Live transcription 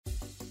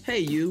Hey,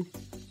 you.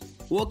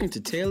 Welcome to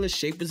Taylor's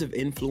Shapers of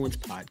Influence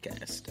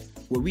podcast,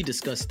 where we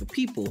discuss the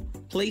people,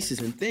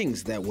 places, and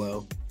things that,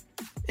 well,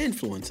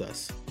 influence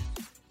us.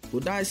 We'll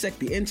dissect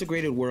the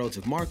integrated worlds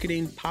of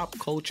marketing, pop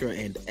culture,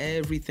 and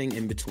everything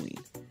in between.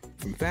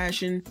 From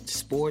fashion to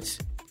sports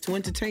to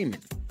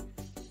entertainment.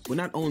 We're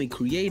not only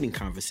creating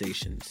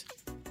conversations,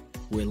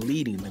 we're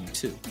leading them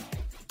too.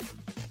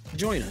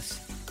 Join us.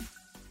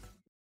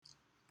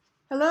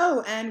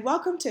 Hello, and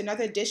welcome to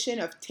another edition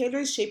of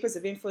Taylor's Shapers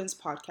of Influence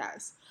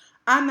podcast.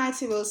 I'm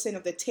Nancy Wilson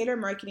of the Taylor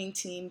marketing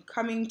team,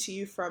 coming to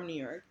you from New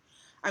York.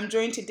 I'm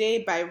joined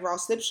today by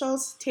Ross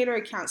Lipschultz, Taylor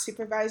account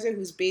supervisor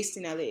who's based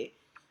in LA.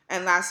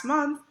 And last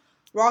month,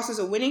 Ross was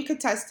a winning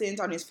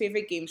contestant on his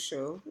favorite game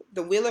show,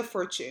 The Wheel of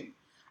Fortune.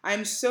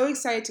 I'm so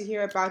excited to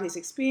hear about his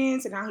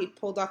experience and how he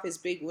pulled off his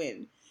big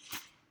win.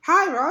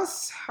 Hi,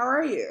 Ross. How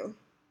are you?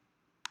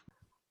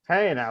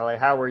 Hey, Natalie,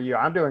 how are you?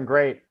 I'm doing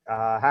great.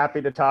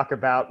 Happy to talk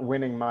about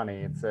winning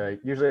money. It's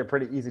usually a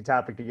pretty easy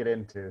topic to get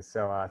into.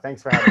 So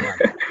thanks for having me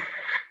on.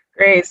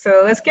 Great.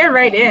 So let's get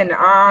right in.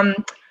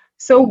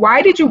 So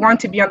why did you want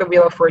to be on the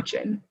Wheel of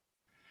Fortune?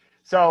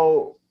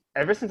 So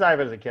ever since I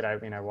was a kid,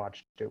 I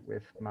watched it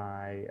with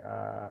my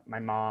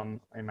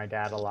mom and my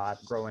dad a lot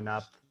growing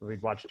up.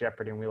 We'd watch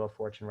Jeopardy and Wheel of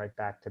Fortune right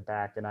back to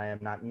back. And I am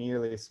not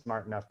nearly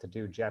smart enough to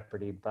do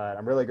Jeopardy, but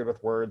I'm really good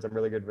with words. I'm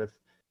really good with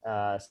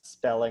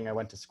spelling. I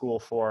went to school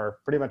for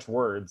pretty much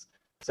words.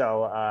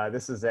 So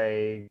this is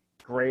a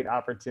great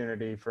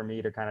opportunity for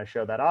me to kind of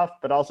show that off,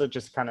 but also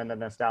just kind of the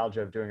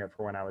nostalgia of doing it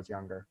for when I was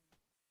younger.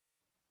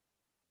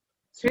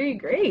 It's really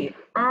great.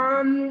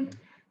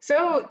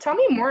 So tell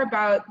me more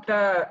about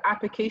the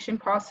application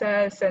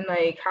process and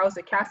like how's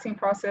the casting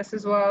process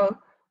as well?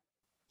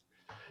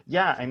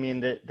 Yeah, I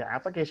mean, the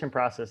application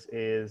process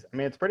is,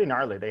 it's pretty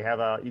gnarly. They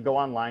have you go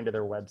online to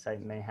their website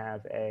and they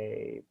have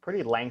a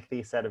pretty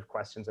lengthy set of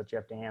questions that you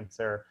have to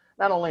answer,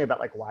 not only about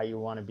like why you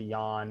want to be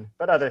on,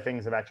 but other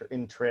things about your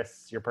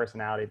interests, your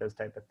personality, those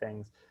type of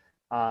things.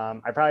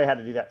 I probably had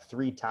to do that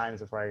 3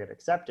 times before I get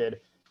accepted,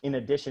 in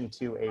addition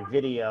to a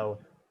video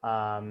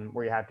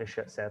where you have to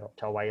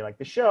tell why you like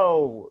the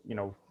show,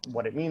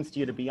 what it means to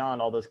you to be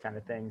on, all those kind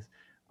of things.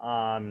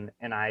 And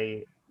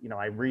I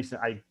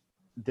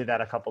did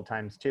that a couple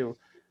times too.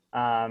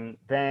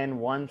 Then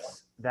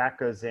once that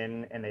goes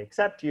in and they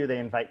accept you, they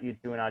invite you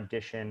to an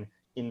audition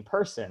in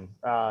person.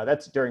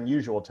 That's during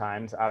usual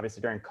times.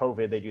 Obviously during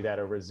COVID, they do that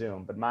over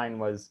Zoom, but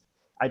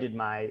I did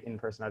my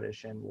in-person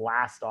audition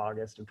last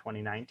August of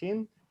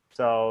 2019.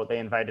 So they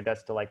invited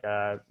us to like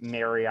a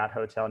Marriott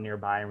hotel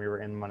nearby, and we were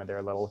in one of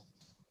their little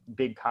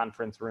big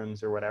conference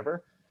rooms or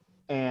whatever.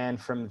 And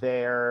from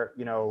there,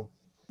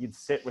 you'd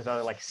sit with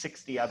like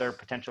 60 other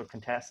potential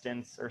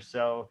contestants or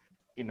so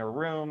in a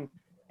room,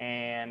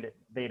 and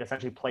they'd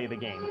essentially play the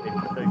game. They'd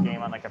put the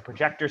game on like a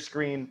projector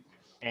screen,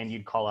 and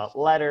you'd call out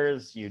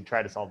letters, you'd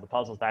try to solve the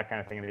puzzles, that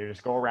kind of thing. And they'd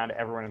just go around to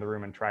everyone in the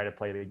room and try to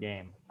play the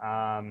game.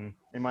 And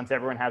once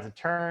everyone has a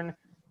turn,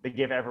 they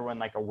give everyone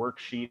like a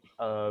worksheet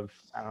of,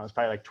 I don't know, it's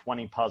probably like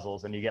 20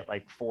 puzzles, and you get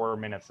like 4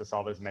 minutes to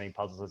solve as many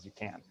puzzles as you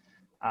can.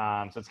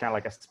 So it's kind of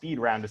like a speed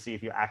round to see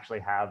if you actually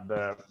have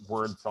the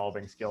word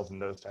solving skills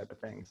and those type of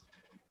things.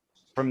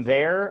 From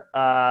there,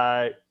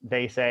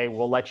 they say,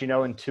 we'll let you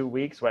know in 2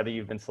 weeks whether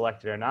you've been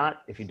selected or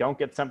not. If you don't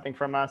get something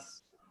from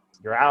us,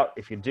 you're out.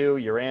 If you do,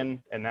 you're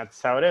in. And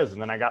that's how it is. And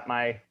then I got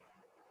my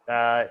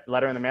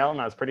letter in the mail,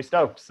 and I was pretty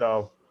stoked.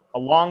 So a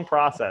long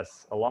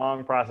process,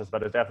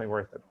 but it's definitely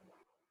worth it.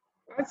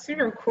 That's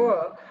super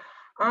cool.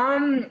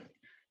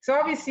 So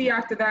obviously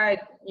after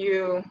that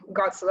you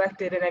got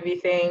selected and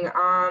everything.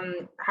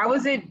 How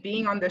was it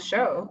being on the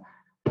show?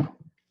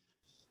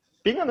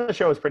 Being on the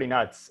show was pretty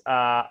nuts.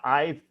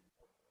 I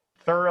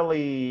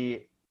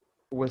thoroughly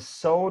was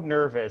so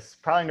nervous,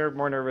 probably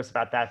more nervous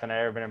about that than I've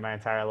ever been in my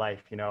entire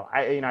life.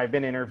 I've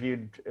been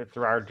interviewed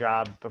through our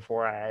job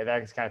before.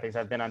 That's kind of things.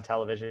 I've been on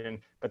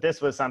television, but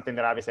this was something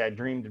that obviously I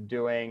dreamed of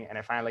doing, and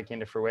it finally came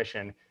to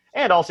fruition.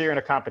 And also you're in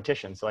a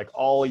competition. So like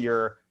all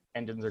your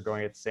engines are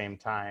going at the same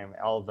time.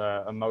 All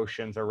the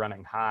emotions are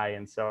running high.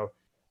 And so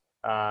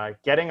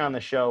getting on the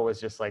show was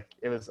just like,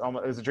 it was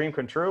a dream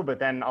come true, but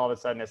then all of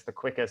a sudden it's the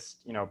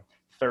quickest,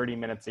 30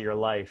 minutes of your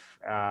life.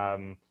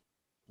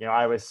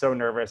 I was so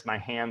nervous.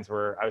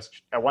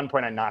 At one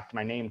point I knocked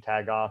my name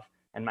tag off,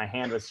 and my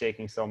hand was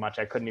shaking so much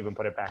I couldn't even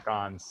put it back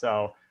on.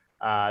 So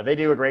they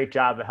do a great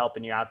job of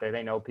helping you out there.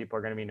 They know people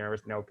are going to be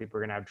nervous, know people are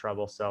going to have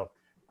trouble. So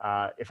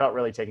it felt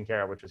really taken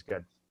care of, which was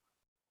good.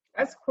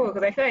 That's cool,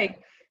 because I feel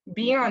like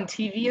being on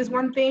TV is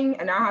one thing,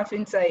 and now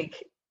having to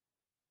like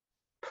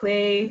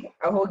play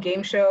a whole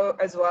game show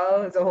as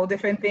well is a whole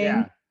different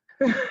thing.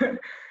 Yeah.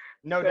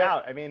 No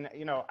doubt.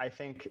 I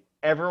think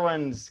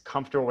everyone's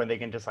comfortable when they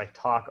can just like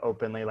talk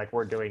openly like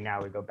we're doing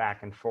now. We go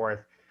back and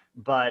forth.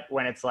 But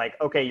when it's like,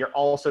 okay, you're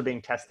also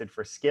being tested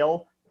for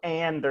skill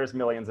and there's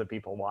millions of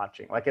people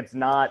watching. Like it's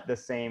not the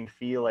same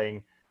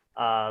feeling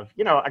of,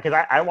 because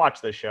I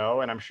watch the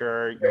show, and I'm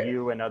sure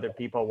you and other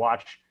people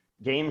watch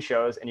game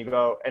shows, and you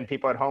go, and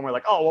people at home are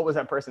like, oh, what was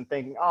that person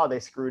thinking? Oh, they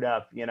screwed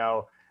up.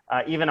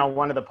 Even on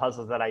one of the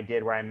puzzles that I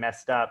did where I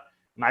messed up,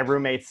 my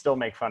roommates still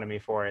make fun of me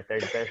for it.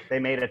 They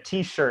made a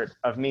T-shirt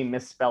of me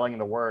misspelling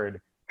the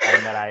word,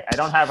 and that I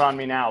don't have on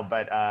me now,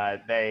 but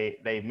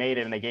they made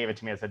it and they gave it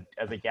to me as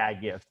a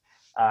gag gift.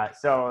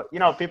 So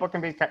people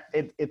can be.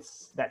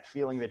 It's that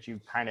feeling that you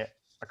kind of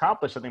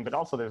accomplish something, but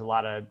also there's a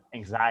lot of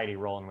anxiety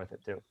rolling with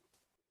it too.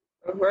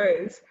 Of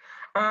course.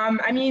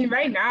 I mean,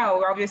 right now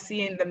we're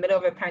obviously in the middle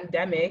of a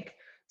pandemic.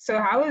 So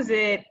how is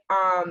it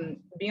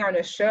being on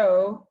a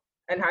show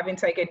and having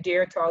to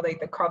adhere to all the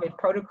COVID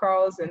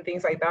protocols and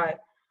things like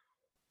that?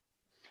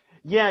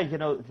 Yeah,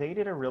 they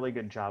did a really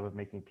good job of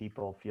making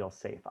people feel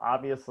safe.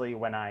 Obviously,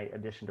 when I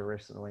auditioned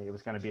originally, it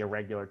was going to be a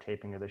regular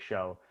taping of the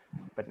show.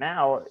 But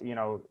now,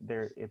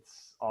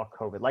 it's all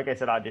COVID. Like I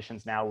said,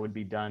 auditions now would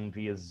be done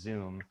via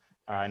Zoom.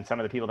 And some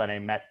of the people that I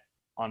met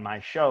on my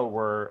show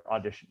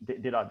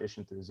did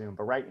audition through Zoom.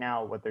 But right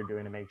now, what they're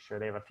doing to make sure,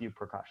 they have a few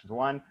precautions.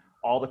 One,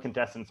 all the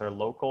contestants are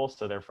local,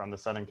 so they're from the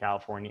Southern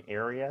California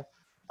area.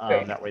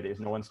 That way, there's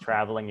no one's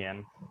traveling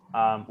in.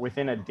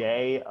 Within a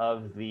day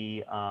of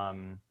the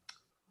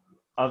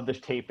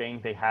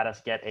taping, they had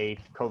us get a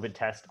COVID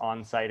test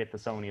on site at the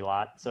Sony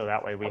lot. So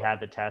that way we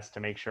had the test to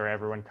make sure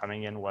everyone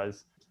coming in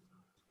was,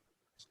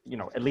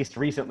 at least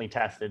recently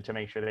tested to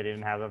make sure they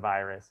didn't have the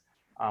virus.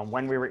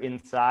 When we were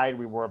inside,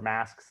 we wore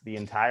masks the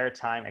entire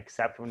time,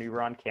 except when we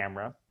were on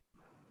camera.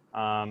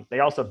 They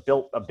also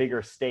built a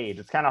bigger stage.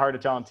 It's kind of hard to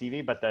tell on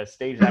TV, but the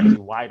stage is actually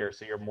wider.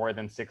 So you're more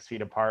than 6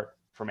 feet apart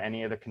from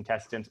any of the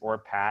contestants or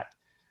Pat.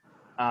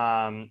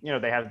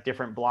 They have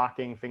different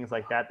blocking, things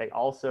like that. They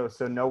also,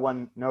 so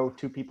no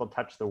two people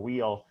touch the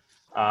wheel.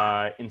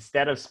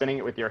 Instead of spinning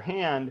it with your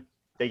hand,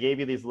 they gave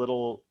you these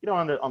little,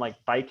 on like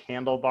bike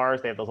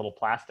handlebars, they have those little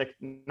plastic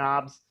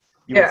knobs.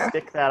 You'd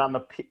stick that on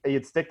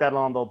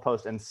the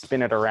post and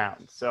spin it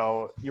around.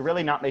 So you're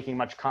really not making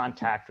much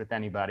contact with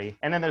anybody.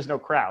 And then there's no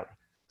crowd.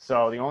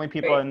 So the only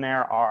people in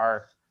there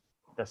are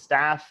the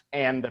staff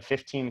and the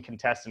 15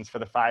 contestants for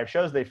the 5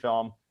 shows they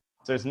film.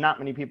 So there's not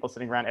many people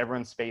sitting around.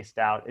 Everyone's spaced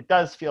out. It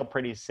does feel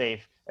pretty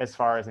safe as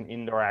far as an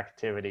indoor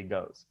activity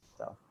goes.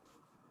 So.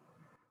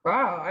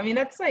 Wow. I mean,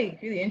 that's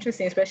really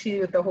interesting, especially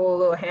with the whole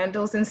little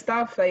handles and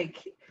stuff.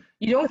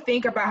 You don't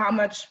think about how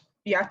much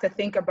you have to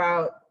think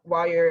about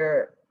while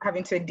you're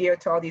having to adhere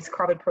to all these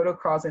COVID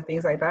protocols and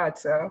things like that.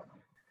 So.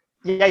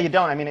 Yeah, you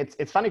don't. I mean,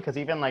 it's funny because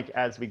even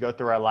as we go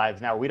through our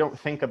lives now, we don't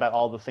think about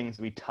all the things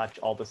we touch,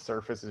 all the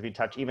surfaces we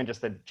touch, even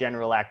just the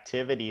general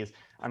activities.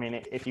 I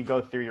mean, if you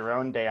go through your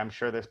own day, I'm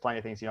sure there's plenty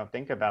of things you don't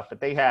think about,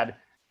 but they had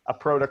a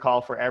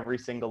protocol for every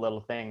single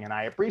little thing. And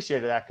I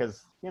appreciated that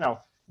because,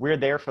 we're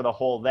there for the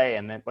whole day.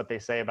 And then what they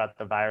say about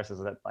the virus is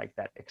that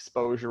that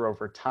exposure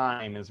over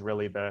time is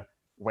really the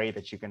way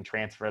that you can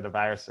transfer the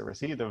virus or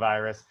receive the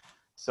virus.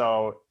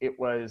 So it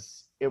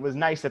was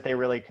nice that they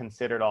really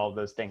considered all of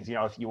those things.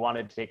 If you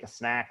wanted to take a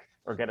snack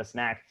or get a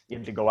snack, you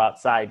had to go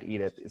outside to eat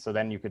it. So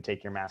then you could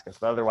take your mask off.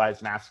 But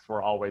otherwise, masks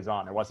were always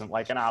on. It wasn't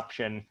like an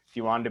option. If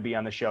you wanted to be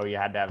on the show, you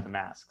had to have the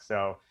mask.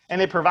 So,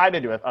 and they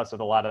provided us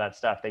with a lot of that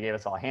stuff. They gave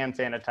us all hand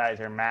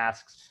sanitizer,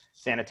 masks,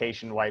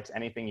 sanitation wipes,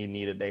 anything you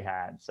needed, they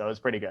had. So it was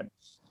pretty good.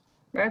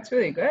 That's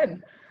really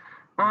good.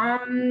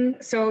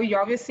 So you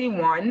obviously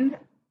won.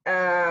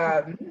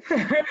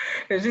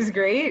 Which is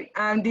great.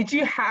 Did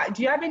you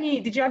have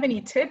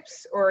any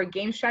tips or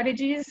game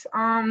strategies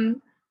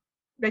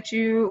that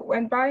you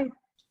went by?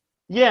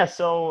 Yeah,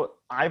 so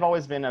I've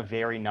always been a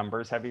very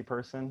numbers heavy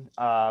person.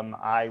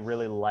 I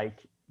really like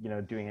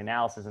doing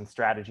analysis and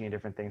strategy and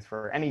different things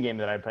for any game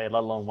that I play, let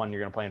alone one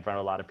you're going to play in front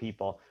of a lot of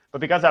people. But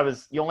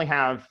because you only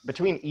have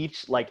between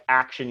each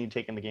action you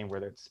take in the game,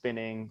 whether it's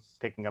spinning,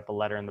 picking up a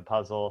letter in the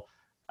puzzle,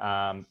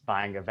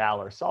 buying a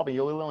vowel or solving,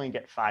 you'll only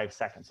get 5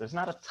 seconds. There's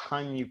not a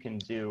ton you can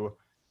do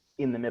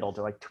in the middle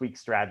to tweak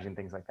strategy and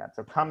things like that.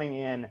 So coming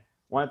in,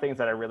 one of the things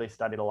that I really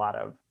studied a lot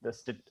of,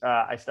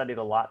 I studied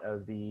a lot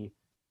of the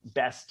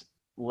best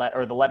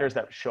the letters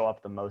that show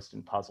up the most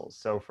in puzzles.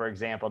 So for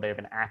example, they have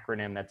an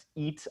acronym that's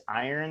EAT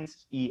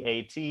irons,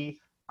 EAT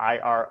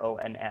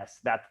IRONS.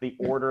 That's the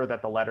order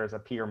that the letters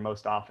appear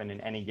most often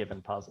in any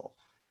given puzzle.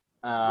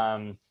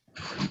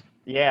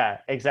 Yeah,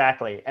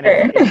 exactly.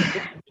 And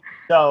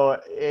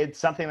so it's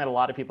something that a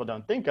lot of people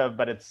don't think of,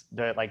 but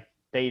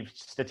they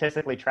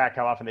statistically track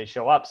how often they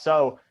show up.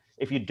 So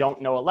if you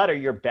don't know a letter,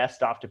 you're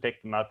best off to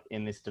pick them up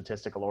in the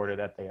statistical order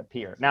that they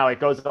appear. Now it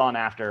goes on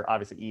after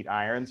obviously EAT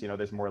irons,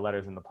 there's more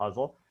letters in the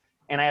puzzle.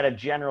 And I had a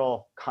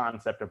general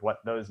concept of what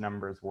those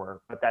numbers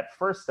were, but that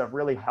first stuff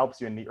really helps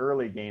you in the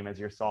early game as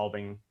you're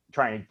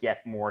trying to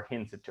get more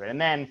hints into it.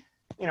 And then,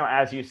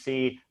 as you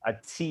see a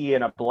T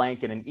and a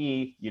blank and an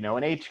E,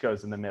 an H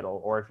goes in the middle.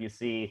 Or if you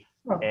see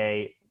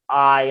a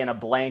I and a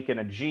blank and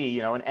a G,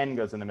 an N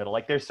goes in the middle.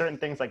 There's certain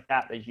things like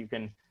that you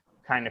can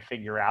kind of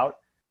figure out.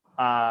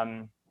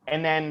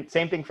 And then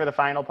same thing for the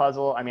final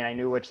puzzle. I mean, I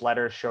knew which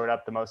letters showed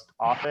up the most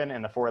often,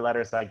 and the 4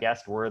 letters I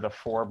guessed were the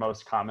 4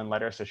 most common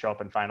letters to show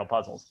up in final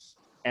puzzles.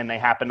 And they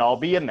happened to all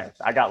be in there.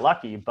 I got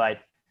lucky, but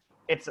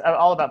it's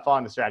all about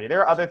following the strategy.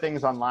 There are other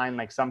things online,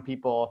 some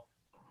people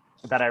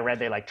that I read,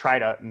 they try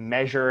to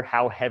measure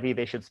how heavy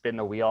they should spin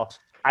the wheel.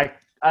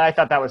 I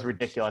thought that was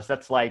ridiculous.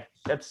 That's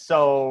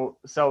so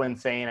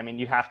insane. I mean,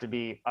 you have to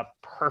be a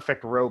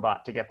perfect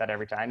robot to get that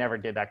every time. I never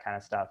did that kind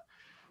of stuff.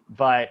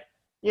 But,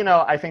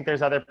 I think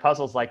there's other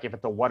puzzles, like if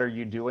it's a what are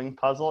you doing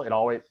puzzle,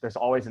 there's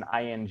always an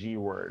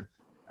ing word.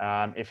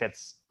 If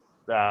it's,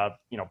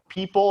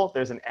 people,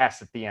 there's an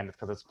S at the end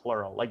because it's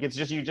plural. Like you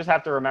just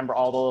have to remember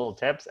all the little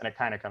tips and it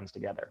kind of comes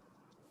together.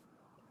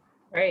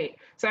 Right.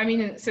 So, I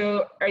mean,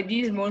 are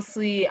these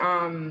mostly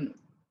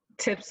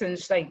tips and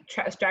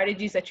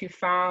strategies that you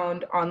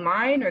found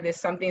online, or there's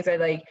some things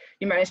that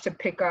you managed to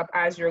pick up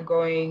as you're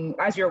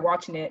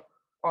watching it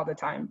all the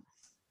time?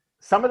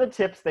 Some of the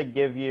tips they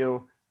give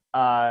you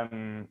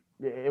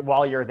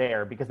while you're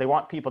there, because they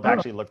want people to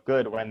actually look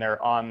good when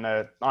they're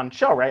on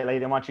show, right? Like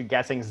they want you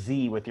guessing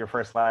Z with your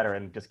first letter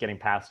and just getting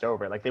passed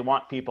over. Like they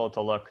want people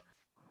to look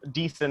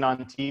decent on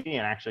TV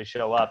and actually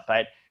show up.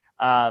 But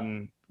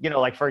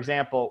like for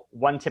example,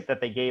 one tip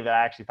that they gave that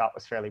I actually thought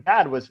was fairly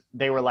bad was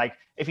they were like,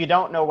 if you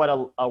don't know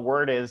what a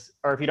word is,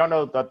 or if you don't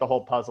know what the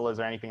whole puzzle is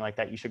or anything like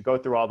that, you should go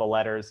through all the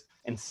letters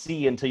and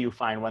see until you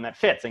find one that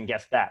fits and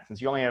guess that. Since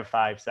you only have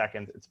 5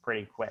 seconds, it's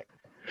pretty quick.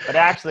 But it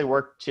actually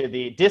worked to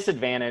the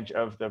disadvantage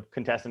of the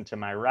contestant to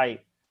my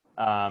right,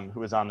 who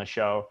was on the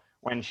show,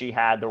 when she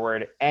had the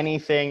word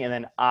anything and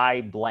then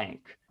I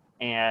blank.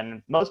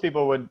 And most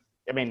people would,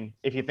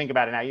 if you think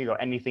about it now, you go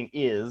anything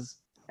is,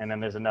 and then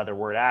there's another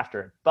word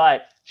after it.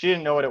 But she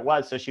didn't know what it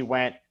was, so she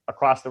went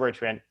across the word.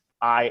 She went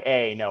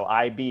IA, no,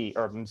 IB,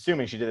 or I'm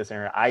assuming she did this in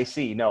her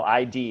IC, no,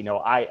 ID,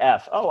 no,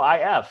 IF. Oh,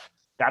 IF,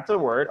 that's a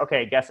word.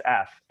 Okay, guess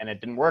F, and it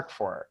didn't work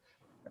for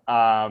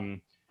her.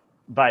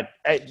 But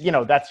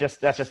that's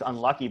just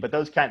unlucky. But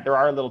there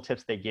are little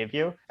tips they give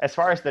you. As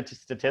far as the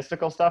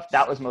statistical stuff,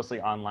 that was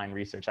mostly online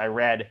research. I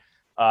read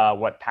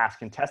what past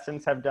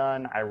contestants have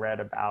done. I read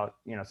about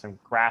some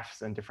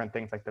graphs and different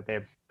things like that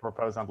they've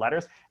proposed on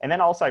letters. And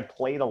then also I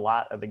played a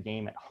lot of the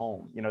game at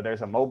home.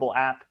 There's a mobile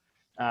app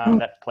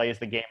that plays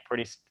the game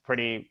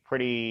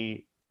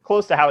pretty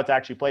close to how it's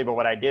actually played. But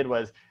what I did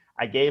was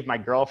I gave my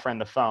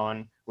girlfriend the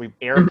phone. We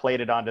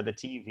airplayed it onto the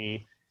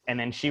TV. And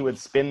then she would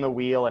spin the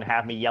wheel and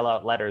have me yell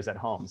out letters at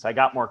home. So I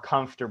got more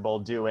comfortable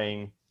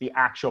doing the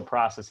actual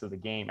process of the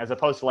game, as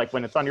opposed to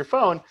when it's on your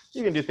phone,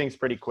 you can do things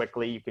pretty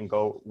quickly. You can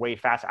go way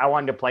fast. I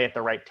wanted to play at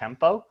the right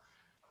tempo.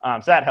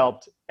 So that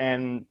helped.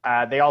 And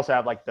they also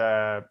have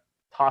the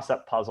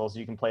toss-up puzzles.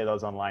 You can play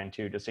those online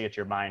too, just to get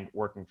your mind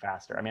working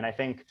faster. I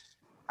think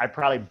I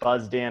probably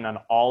buzzed in on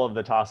all of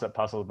the toss-up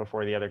puzzles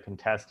before the other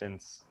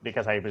contestants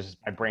because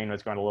my brain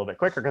was going a little bit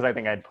quicker because I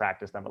think I'd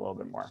practiced them a little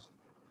bit more.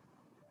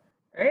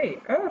 Great.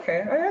 Oh,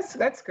 okay. Oh,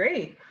 that's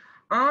great.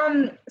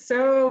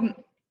 So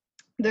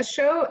the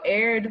show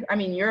aired,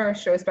 your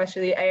show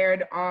especially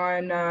aired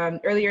on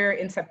earlier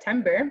in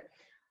September.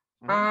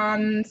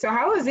 So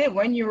how was it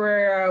when you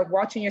were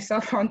watching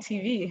yourself on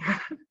TV?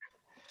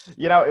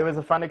 It was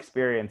a fun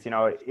experience.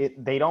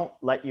 They don't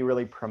let you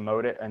really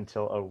promote it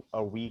until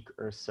a week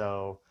or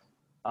so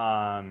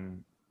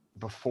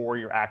before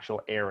your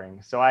actual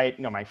airing. So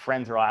my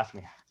friends are all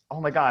asking me, oh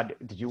my God,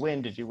 did you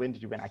win? Did you win?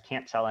 Did you win? I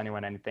can't tell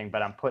anyone anything,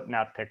 but I'm putting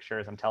out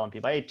pictures. I'm telling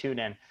people, hey, tune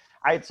in.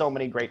 I had so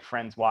many great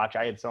friends watch.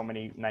 I had so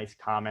many nice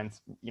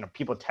comments,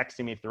 people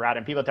texting me throughout,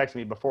 and people texted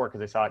me before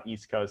because they saw it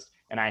East Coast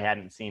and I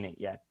hadn't seen it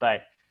yet.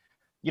 But,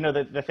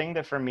 the thing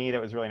that for me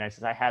that was really nice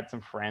is I had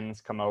some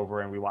friends come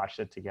over and we watched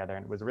it together,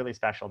 and it was really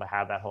special to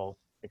have that whole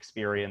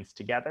experience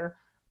together.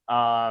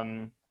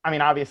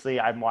 Obviously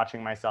I'm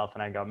watching myself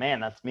and I go, man,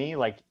 that's me.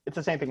 It's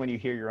the same thing when you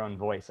hear your own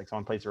voice,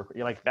 someone plays you're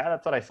like,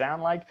 that's what I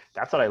sound like.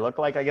 That's what I look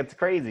like. It's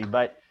crazy.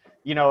 But,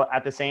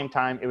 at the same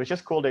time, it was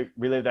just cool to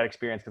relive that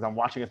experience because I'm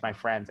watching with my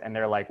friends and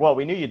they're like, well,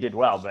 we knew you did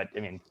well, but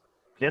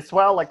this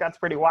well, that's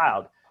pretty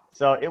wild.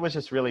 So it was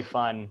just really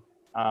fun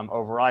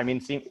overall.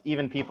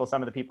 Even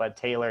some of the people at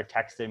Taylor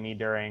texted me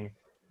during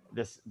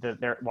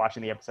they're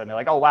watching the episode and they're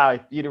like, oh, wow,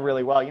 you did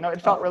really well.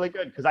 It felt really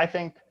good because I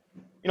think,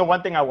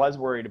 one thing I was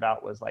worried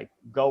about was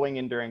going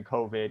in during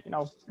COVID,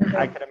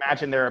 I could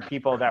imagine there are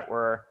people that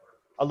were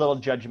a little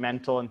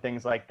judgmental and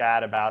things like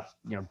that about,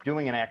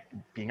 being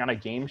on a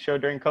game show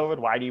during COVID.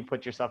 Why do you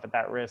put yourself at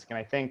that risk? And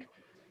I think,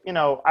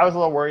 I was a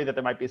little worried that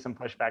there might be some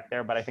pushback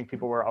there, but I think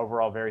people were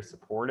overall very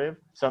supportive.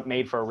 So it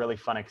made for a really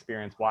fun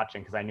experience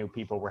watching because I knew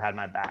people had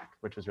my back,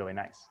 which was really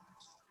nice.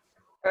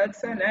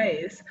 That's so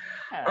nice.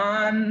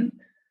 Yeah.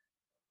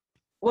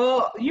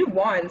 Well, you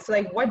won.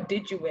 So what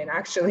did you win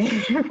actually?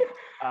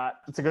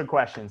 It's a good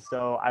question.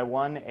 So I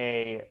won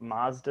a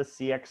Mazda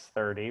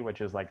CX-30,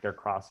 which is their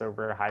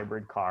crossover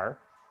hybrid car.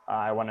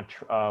 I won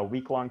a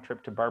week-long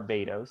trip to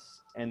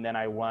Barbados, and then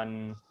I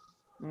won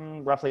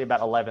roughly about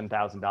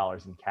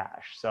 $11,000 in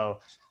cash. So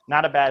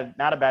not a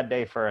bad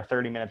day for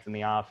 30 minutes in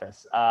the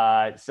office.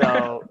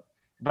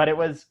 But it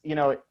was,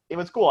 it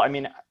was cool.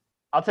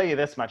 I'll tell you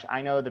this much.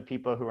 I know the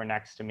people who were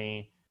next to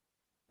me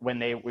when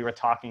we were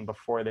talking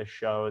before this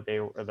show,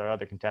 the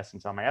other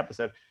contestants on my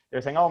episode, they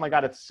were saying, oh my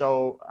God,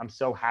 I'm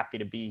so happy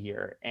to be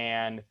here.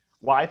 And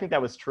while I think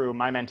that was true,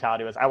 my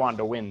mentality was I wanted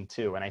to win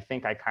too. And I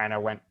think I kind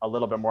of went a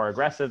little bit more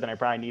aggressive than I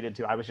probably needed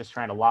to. I was just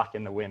trying to lock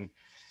in the win.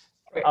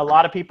 a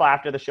lot of people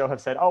after the show have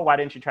said, oh, why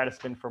didn't you try to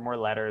spin for more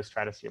letters,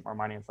 try to get more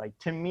money? It's like,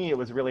 to me, it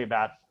was really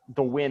about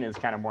the win is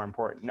kind of more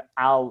important.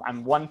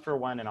 I'm 1 for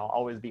 1 and I'll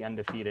always be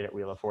undefeated at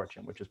Wheel of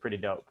Fortune, which is pretty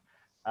dope.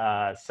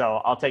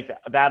 So I'll take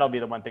that. That'll be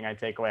the one thing I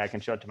take away. I can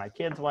show it to my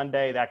kids one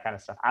day, that kind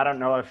of stuff. I don't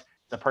know if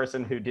the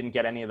person who didn't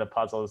get any of the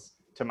puzzles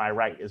to my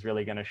right is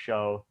really going to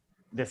show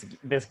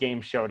this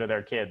game show to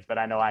their kids, but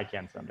I know I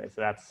can someday. So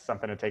that's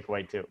something to take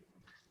away too.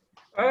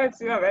 Oh,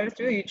 that's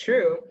really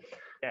true.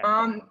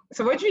 Yeah.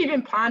 So what do you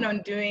even plan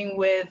on doing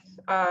with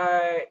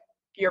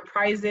your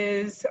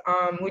prizes?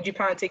 Would you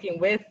plan on taking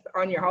with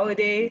on your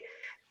holiday?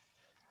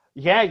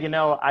 Yeah,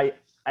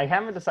 I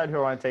haven't decided who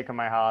I want to take on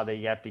my holiday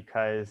yet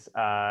because,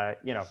 a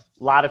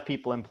lot of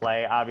people in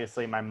play.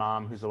 Obviously, my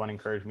mom, who's the one who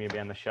encouraged me to be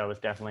on the show, is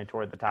definitely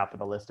toward the top of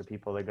the list of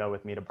people that go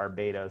with me to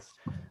Barbados.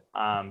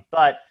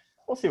 But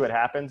we'll see what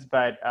happens.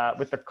 But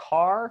with the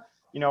car,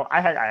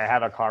 I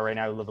have a car right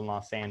now. I live in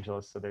Los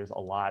Angeles, so there's a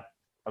lot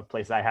of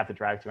places I have to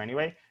drive to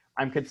anyway.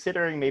 I'm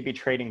considering maybe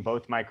trading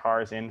both my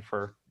cars in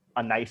for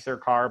a nicer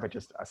car, but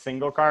just a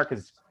single car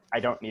because I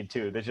don't need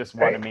two. There's just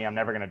one of me. I'm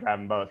never going to drive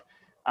them both.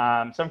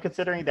 So I'm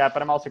considering that,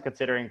 but I'm also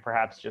considering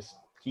perhaps just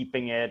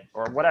keeping it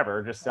or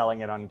whatever, just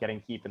selling it on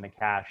keeping the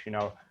cash.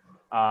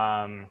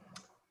 One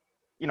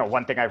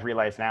thing I've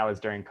realized now is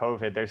during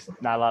COVID, there's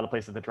not a lot of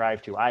places to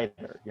drive to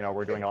either.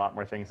 We're doing a lot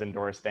more things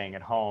indoors, staying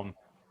at home.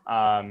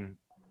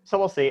 So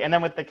we'll see. And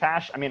then with the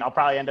cash, I'll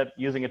probably end up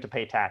using it to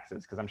pay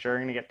taxes because I'm sure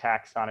I'm going to get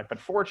taxed on it. But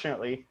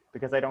fortunately,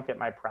 because I don't get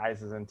my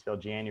prizes until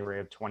January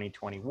of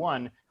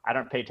 2021, I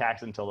don't pay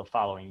tax until the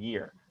following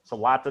year. So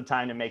lots of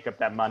time to make up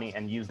that money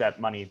and use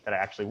that money that I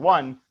actually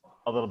won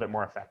a little bit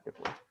more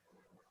effectively.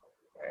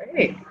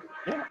 Great.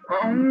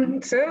 Yeah.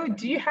 So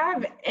do you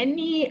have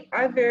any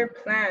other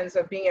plans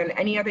of being on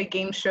any other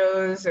game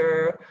shows,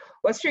 or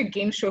what's your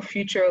game show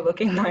future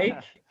looking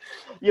like?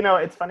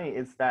 It's funny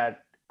is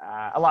that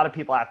a lot of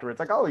people afterwards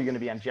like, oh, you're going to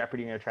be on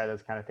Jeopardy, you're going to try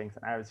those kind of things.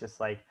 And I was just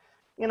like,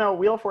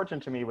 Wheel of Fortune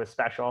to me was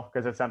special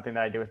because it's something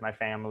that I do with my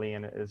family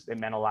and it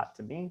meant a lot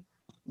to me.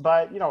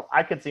 But,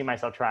 I could see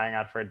myself trying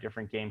out for a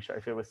different game show.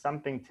 If it was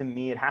something to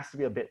me, it has to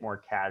be a bit more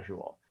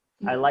casual.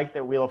 Mm-hmm. I like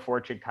that Wheel of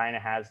Fortune kind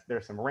of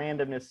there's some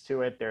randomness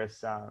to it. There's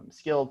some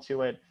skill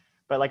to it.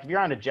 But like if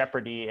you're on a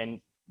Jeopardy and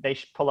they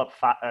pull up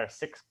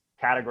 6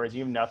 categories,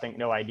 you have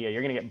no idea.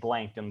 You're going to get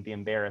blanked and be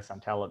embarrassed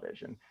on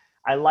television.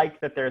 I like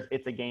that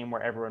it's a game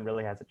where everyone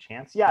really has a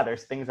chance. Yeah,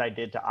 there's things I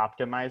did to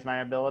optimize my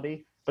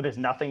ability, but there's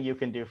nothing you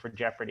can do for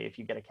Jeopardy if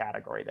you get a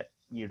category that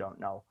you don't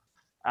know.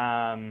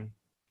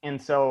 And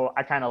so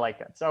I kind of like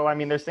that. So,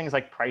 there's things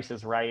like Price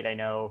is Right. I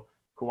know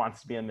Who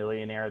Wants to Be a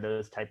Millionaire,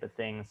 those type of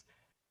things.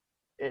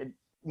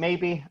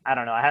 Maybe, I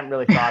don't know. I haven't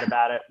really thought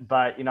about it,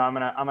 but I'm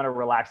gonna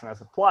relax on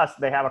this. Plus,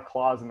 they have a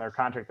clause in their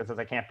contract that says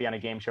I can't be on a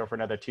game show for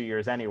another 2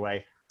 years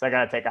anyway. So I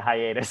got to take a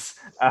hiatus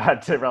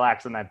to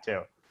relax on that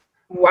too.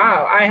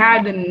 Wow, I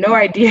had no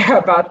idea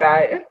about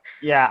that.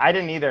 Yeah, I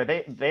didn't either.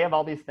 They have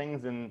all these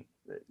things and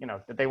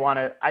that they want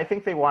to. I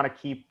think they want to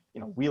keep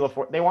Wheel of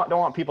Fortune. They don't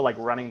want people like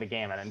running the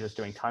gamut and just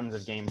doing tons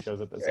of game shows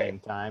at the same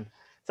time.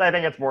 So I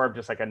think it's more of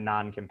just like a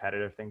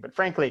non-competitive thing. But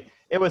frankly,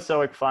 it was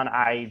so fun.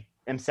 I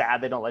am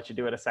sad they don't let you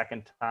do it a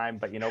second time.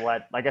 But you know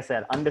what? Like I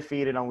said,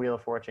 undefeated on Wheel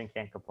of Fortune,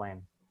 can't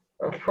complain.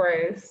 Of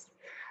course.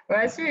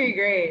 Well, that's really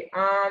great.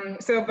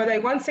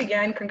 But once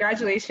again,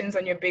 congratulations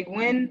on your big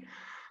win.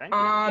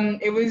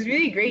 It was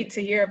really great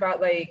to hear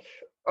about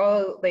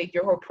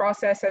your whole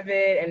process of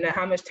it and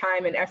how much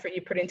time and effort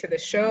you put into the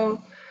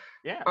show.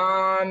 Yeah.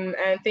 And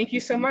thank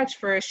you so much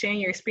for sharing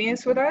your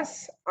experience with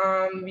us.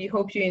 We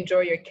hope you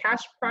enjoy your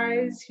cash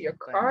prize, your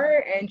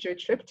car, and your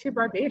trip to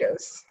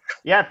Barbados.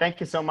 Yeah, thank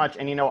you so much.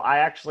 And I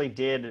actually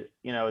did,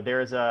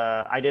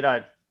 I did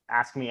a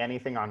Ask Me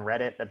Anything on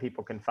Reddit that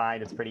people can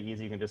find. It's pretty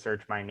easy. You can just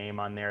search my name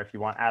on there. If you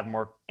want to have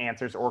more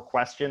answers or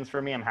questions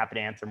for me, I'm happy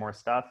to answer more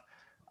stuff.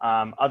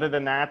 Other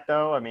than that,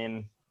 though,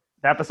 the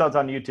episode's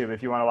on YouTube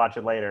if you want to watch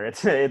it later.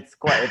 It's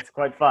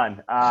quite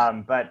fun.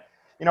 But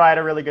I had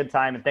a really good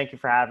time, and thank you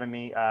for having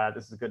me.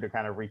 This is good to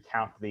kind of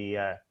recount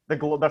the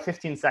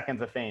 15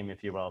 seconds of fame,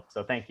 if you will.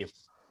 So thank you.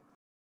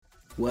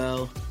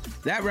 Well,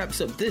 that wraps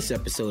up this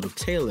episode of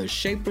Taylor's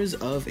Shapers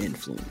of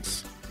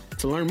Influence.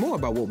 To learn more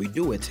about what we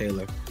do at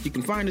Taylor, you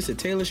can find us at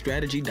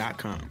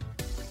taylorstrategy.com.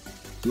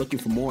 Looking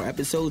for more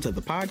episodes of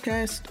the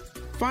podcast?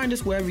 Find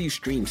us wherever you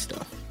stream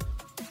stuff.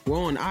 We're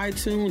on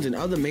iTunes and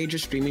other major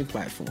streaming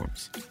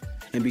platforms.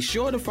 And be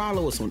sure to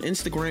follow us on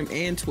Instagram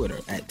and Twitter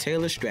at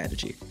Taylor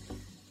Strategy.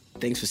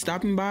 Thanks for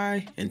stopping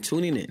by and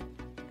tuning in.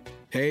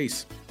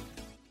 Peace.